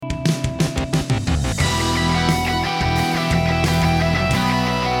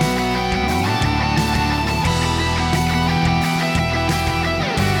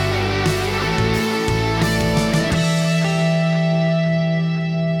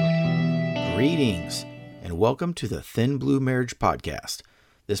Greetings, and welcome to the Thin Blue Marriage Podcast.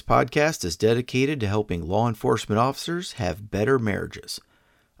 This podcast is dedicated to helping law enforcement officers have better marriages.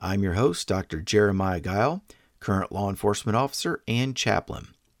 I'm your host, Dr. Jeremiah Guile, current law enforcement officer and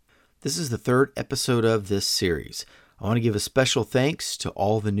chaplain. This is the third episode of this series. I want to give a special thanks to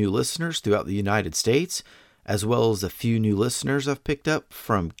all the new listeners throughout the United States, as well as a few new listeners I've picked up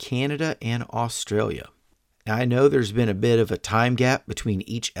from Canada and Australia. Now, I know there's been a bit of a time gap between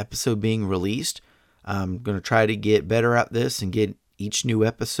each episode being released. I'm going to try to get better at this and get each new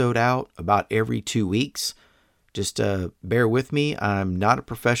episode out about every 2 weeks. Just bear with me. I'm not a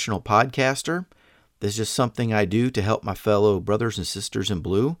professional podcaster. This is just something I do to help my fellow brothers and sisters in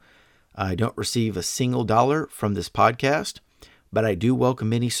blue. I don't receive a single dollar from this podcast, but I do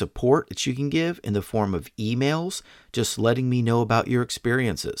welcome any support that you can give in the form of emails, just letting me know about your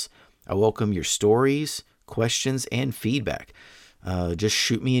experiences. I welcome your stories, questions, and feedback. Just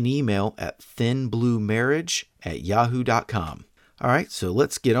shoot me an email at thinbluemarriage@yahoo.com. All right, so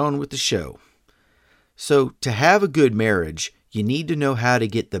let's get on with the show. So to have a good marriage, you need to know how to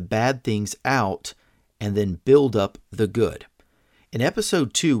get the bad things out and then build up the good. In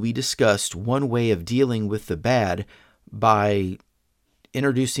episode 2, we discussed one way of dealing with the bad by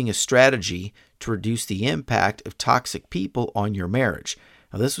introducing a strategy to reduce the impact of toxic people on your marriage.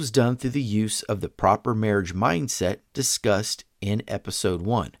 Now, this was done through the use of the proper marriage mindset discussed in episode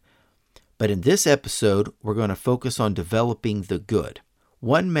 1. But in this episode, we're going to focus on developing the good.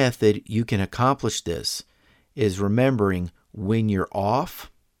 One method you can accomplish this is remembering when you're off,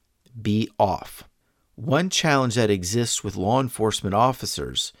 be off. One challenge that exists with law enforcement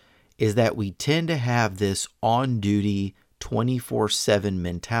officers is that we tend to have this on-duty 24/7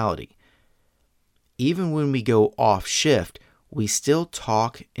 mentality. Even when we go off shift, we still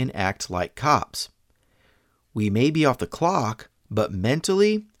talk and act like cops. We may be off the clock, but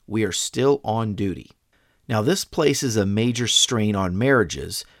mentally, we are still on duty. Now, this places a major strain on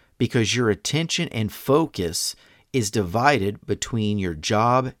marriages because your attention and focus is divided between your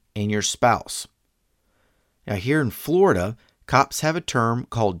job and your spouse. Now, here in Florida, cops have a term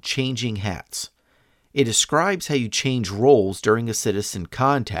called changing hats. It describes how you change roles during a citizen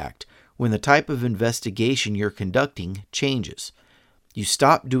contact when the type of investigation you're conducting changes. You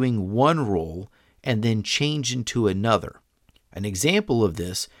stop doing one role and then change into another. An example of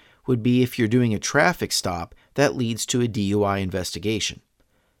this would be if you're doing a traffic stop that leads to a DUI investigation.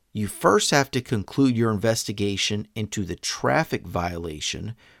 You first have to conclude your investigation into the traffic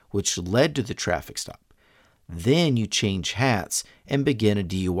violation which led to the traffic stop. Then you change hats and begin a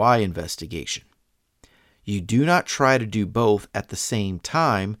DUI investigation. You do not try to do both at the same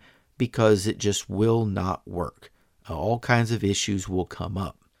time because it just will not work. All kinds of issues will come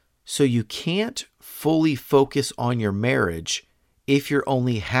up. So you can't fully focus on your marriage if you're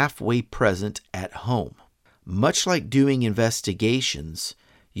only halfway present at home. Much like doing investigations,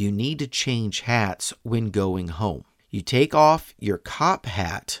 you need to change hats when going home. You take off your cop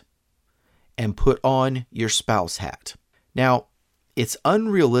hat and put on your spouse hat. Now, it's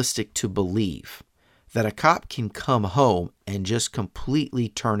unrealistic to believe that a cop can come home and just completely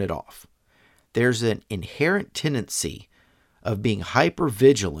turn it off. There's an inherent tendency of being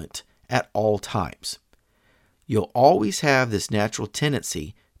hyper-vigilant at all times. You'll always have this natural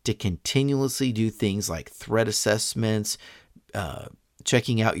tendency to continuously do things like threat assessments,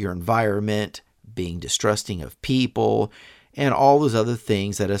 checking out your environment, being distrusting of people, and all those other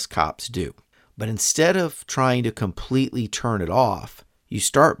things that us cops do. But instead of trying to completely turn it off, you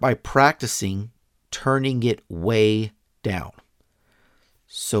start by practicing turning it way down.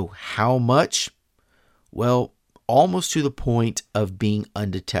 So how much? Well, almost to the point of being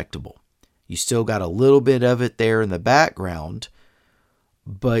undetectable. You still got a little bit of it there in the background,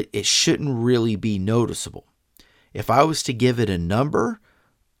 but it shouldn't really be noticeable. If I was to give it a number,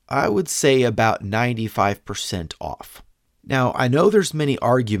 I would say about 95% off. Now, I know there's many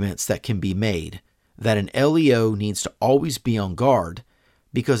arguments that can be made that an LEO needs to always be on guard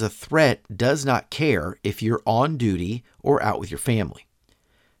because a threat does not care if you're on duty or out with your family.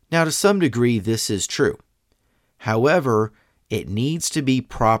 Now, to some degree, this is true. However, it needs to be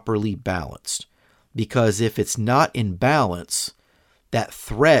properly balanced because if it's not in balance, that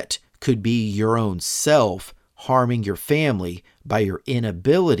threat could be your own self harming your family by your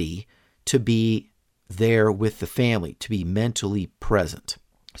inability to be there with the family, to be mentally present.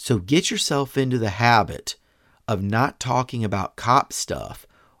 So get yourself into the habit of not talking about cop stuff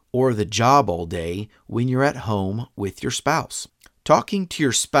or the job all day when you're at home with your spouse. Talking to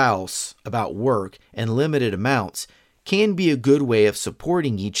your spouse about work and limited amounts can be a good way of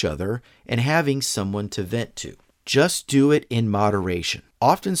supporting each other and having someone to vent to. Just do it in moderation.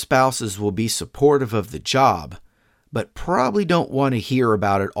 Often spouses will be supportive of the job, but probably don't want to hear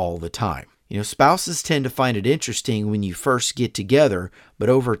about it all the time. Spouses tend to find it interesting when you first get together, but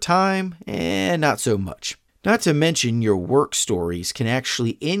over time, not so much. Not to mention your work stories can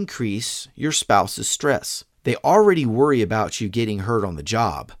actually increase your spouse's stress. They already worry about you getting hurt on the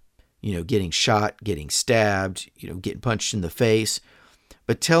job, getting shot, getting stabbed, getting punched in the face.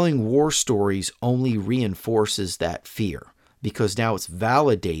 But telling war stories only reinforces that fear because now it's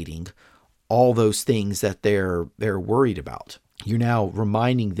validating all those things that they're worried about. You're now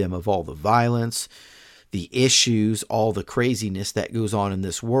reminding them of all the violence, the issues, all the craziness that goes on in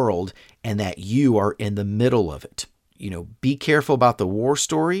this world, and that you are in the middle of it. Be careful about the war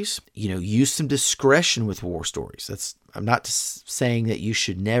stories. Use some discretion with war stories. I'm not saying that you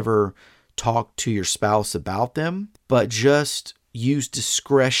should never talk to your spouse about them, but just use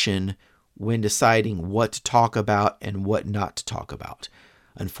discretion when deciding what to talk about and what not to talk about.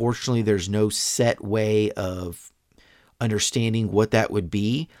 Unfortunately, there's no set way of understanding what that would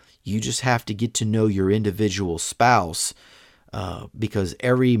be. You just have to get to know your individual spouse because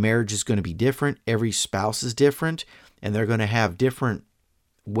every marriage is going to be different. Every spouse is different, and they're going to have different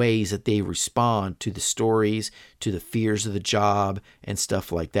ways that they respond to the stories, to the fears of the job, and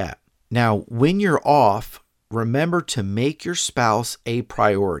stuff like that. Now, when you're off, remember to make your spouse a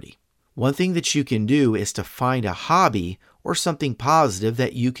priority. One thing that you can do is to find a hobby or something positive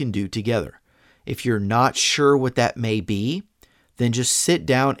that you can do together. If you're not sure what that may be, then just sit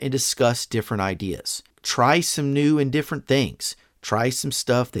down and discuss different ideas. Try some new and different things. Try some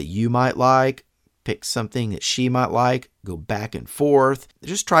stuff that you might like. Pick something that she might like. Go back and forth.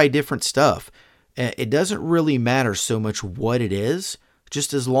 Just try different stuff. It doesn't really matter so much what it is,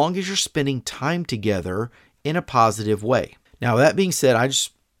 just as long as you're spending time together in a positive way. Now, that being said, I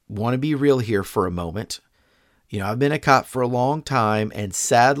just want to be real here for a moment. I've been a cop for a long time, and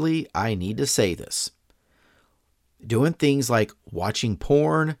sadly, I need to say this. Doing things like watching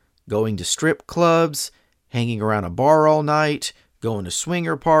porn, going to strip clubs, hanging around a bar all night, going to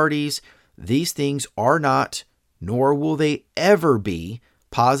swinger parties, these things are not, nor will they ever be,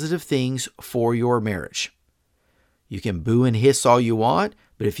 positive things for your marriage. You can boo and hiss all you want,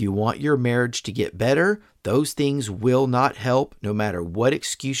 but if you want your marriage to get better, those things will not help no matter what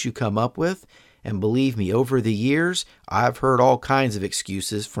excuse you come up with. And believe me, over the years, I've heard all kinds of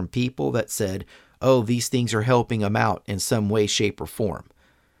excuses from people that said, oh, these things are helping them out in some way, shape, or form.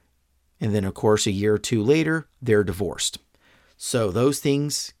 And then, of course, a year or two later, they're divorced. So those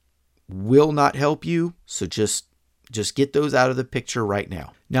things will not help you. So just get those out of the picture right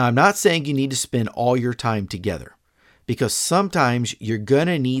now. Now, I'm not saying you need to spend all your time together, because sometimes you're going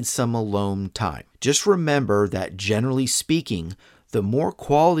to need some alone time. Just remember that generally speaking, the more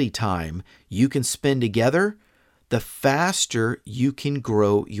quality time you can spend together, the faster you can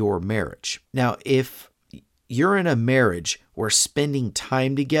grow your marriage. Now, if you're in a marriage where spending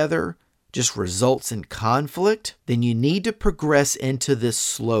time together just results in conflict, then you need to progress into this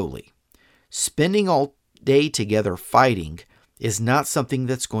slowly. Spending all day together fighting is not something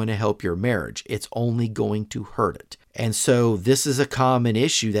that's going to help your marriage. It's only going to hurt it. And so this is a common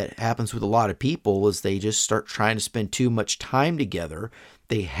issue that happens with a lot of people is they just start trying to spend too much time together.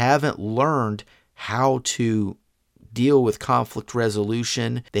 They haven't learned how to deal with conflict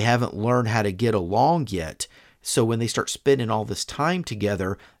resolution. They haven't learned how to get along yet. So when they start spending all this time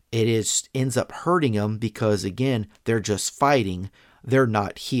together, it ends up hurting them because, again, they're just fighting. They're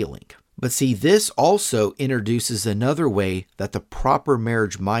not healing. But see, this also introduces another way that the proper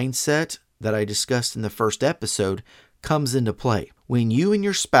marriage mindset that I discussed in the first episode comes into play. When you and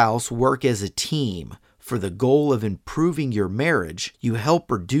your spouse work as a team for the goal of improving your marriage, you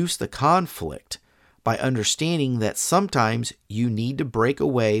help reduce the conflict by understanding that sometimes you need to break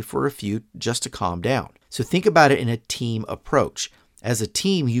away for a few just to calm down. So think about it in a team approach. As a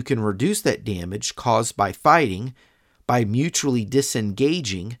team, you can reduce that damage caused by fighting by mutually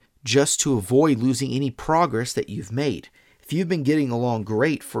disengaging just to avoid losing any progress that you've made. If you've been getting along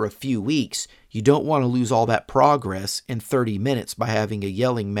great for a few weeks, you don't want to lose all that progress in 30 minutes by having a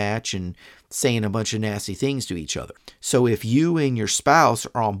yelling match and saying a bunch of nasty things to each other. So if you and your spouse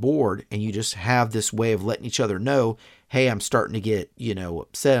are on board and you just have this way of letting each other know, hey, I'm starting to get,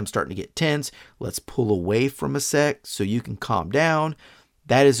 upset, I'm starting to get tense, let's pull away from a sec so you can calm down.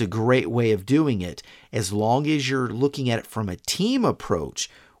 That is a great way of doing it, as long as you're looking at it from a team approach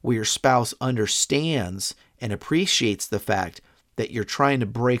where your spouse understands and appreciates the fact that you're trying to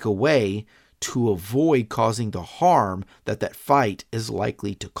break away to avoid causing the harm that fight is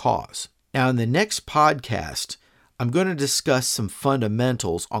likely to cause. Now, in the next podcast, I'm going to discuss some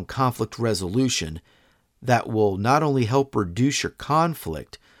fundamentals on conflict resolution that will not only help reduce your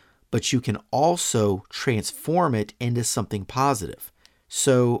conflict, but you can also transform it into something positive.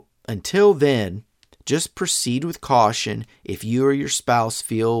 So until then, just proceed with caution if you or your spouse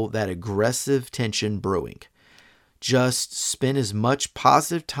feel that aggressive tension brewing. Just spend as much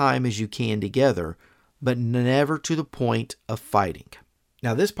positive time as you can together, but never to the point of fighting.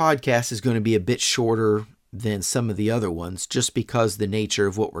 Now, this podcast is going to be a bit shorter than some of the other ones, just because the nature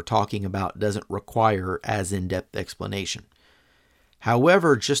of what we're talking about doesn't require as in-depth explanation.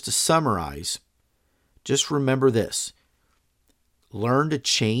 However, just to summarize, just remember this. Learn to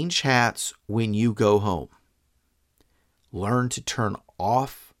change hats when you go home. Learn to turn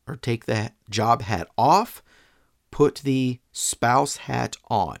off or take the job hat off. Put the spouse hat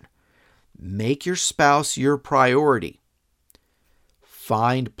on. Make your spouse your priority.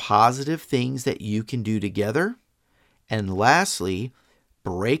 Find positive things that you can do together. And lastly,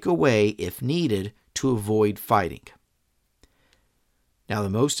 break away if needed to avoid fighting. Now, the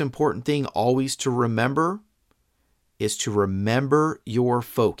most important thing always to remember is to remember your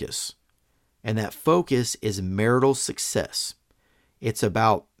focus. And that focus is marital success. It's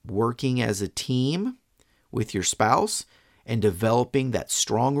about working as a team with your spouse and developing that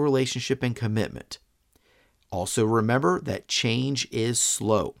strong relationship and commitment. Also remember that change is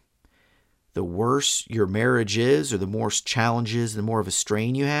slow. The worse your marriage is, or the more challenges, the more of a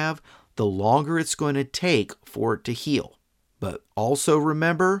strain you have, the longer it's going to take for it to heal. But also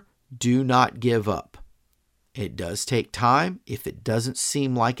remember, do not give up. It does take time. If it doesn't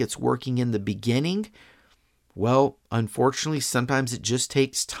seem like it's working in the beginning, well, unfortunately, sometimes it just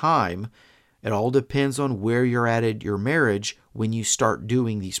takes time. It all depends on where you're at in your marriage when you start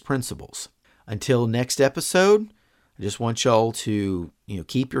doing these principles. Until next episode, I just want y'all to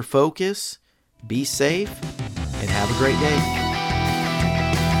keep your focus, be safe, and have a great day.